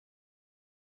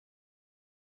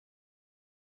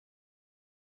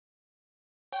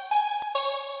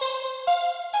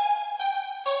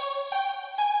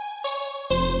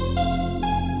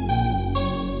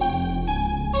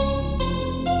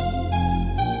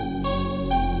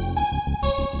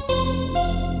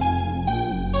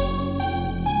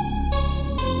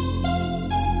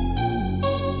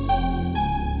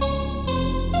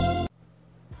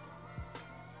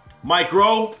Mike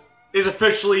Groh is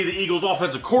officially the Eagles'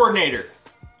 offensive coordinator.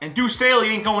 And Deuce Staley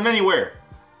ain't going anywhere.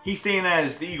 He's staying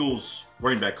as the Eagles'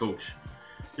 running back coach.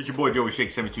 It's your boy Joey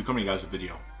Shake 72 coming to you guys with a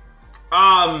video.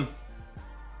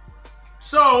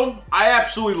 So I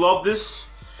absolutely love this.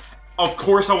 Of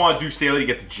course I want Deuce Staley to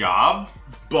get the job,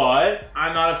 but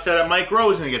I'm not upset that Mike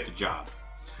Groh is going to get the job.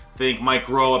 I think Mike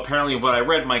Groh, apparently what I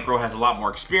read, Mike Groh has a lot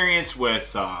more experience with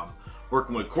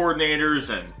working with coordinators,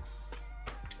 and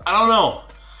I don't know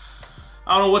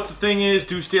what the thing is.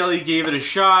 Deuce Staley gave it a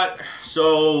shot,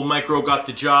 so Mike Groh got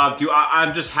the job.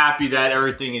 I'm just happy that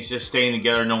everything is just staying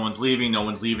together. No one's leaving. No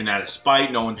one's leaving out of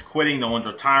spite. No one's quitting. No one's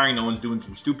retiring. No one's doing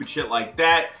some stupid shit like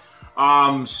that.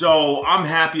 So I'm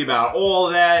happy about all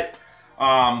of that.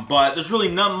 But there's really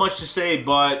not much to say,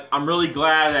 but I'm really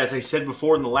glad, as I said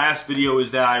before in the last video,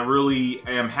 is that I really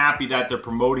am happy that they're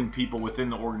promoting people within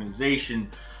the organization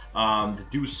to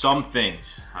do some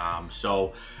things.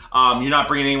 You're not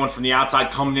bringing anyone from the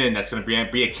outside coming in that's going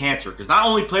to be a cancer, because not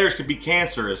only players could be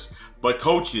cancerous, but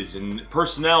coaches and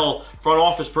personnel, front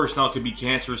office personnel could be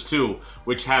cancerous too,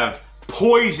 which have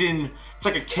poison. It's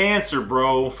like a cancer,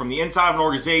 bro, from the inside of an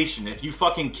organization. If you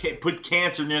fucking put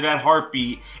cancer near that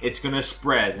heartbeat, it's going to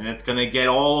spread, and it's going to get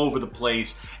all over the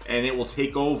place, and it will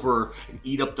take over and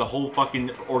eat up the whole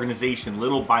fucking organization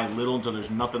little by little until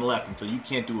there's nothing left, until you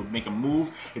can't make a move,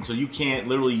 until you can't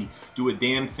literally do a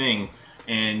damn thing.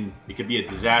 And it could be a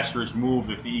disastrous move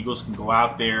if the Eagles can go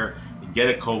out there and get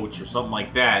a coach or something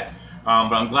like that.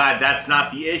 But I'm glad that's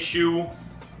not the issue.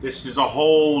 This is a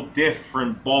whole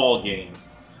different ball game.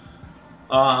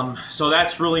 So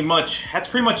that's pretty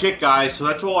much it, guys. So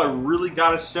that's all I really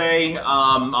gotta say.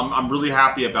 I'm really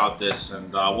happy about this,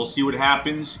 and we'll see what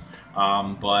happens.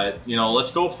 But you know,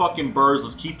 let's go fucking Birds.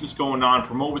 Let's keep this going on.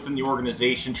 Promote within the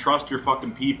organization. Trust your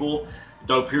fucking people.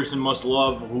 Doug Pearson must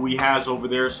love who he has over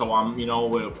there. So I'm,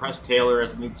 with Press Taylor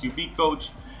as the new QB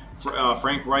coach.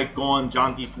 Frank Reich gone.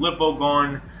 John DeFilippo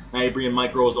gone. Now you bring in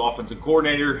Mike Groh as the offensive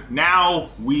coordinator.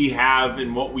 Now we have,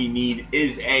 and what we need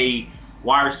is a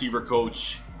wide receiver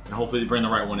coach, and hopefully they bring the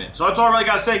right one in. So that's all I really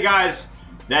gotta say, guys.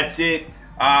 That's it.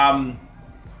 Mike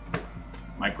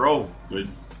Groh,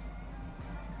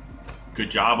 good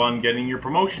job on getting your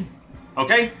promotion.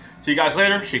 Okay, see you guys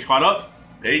later. Shake Squad up.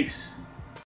 Peace.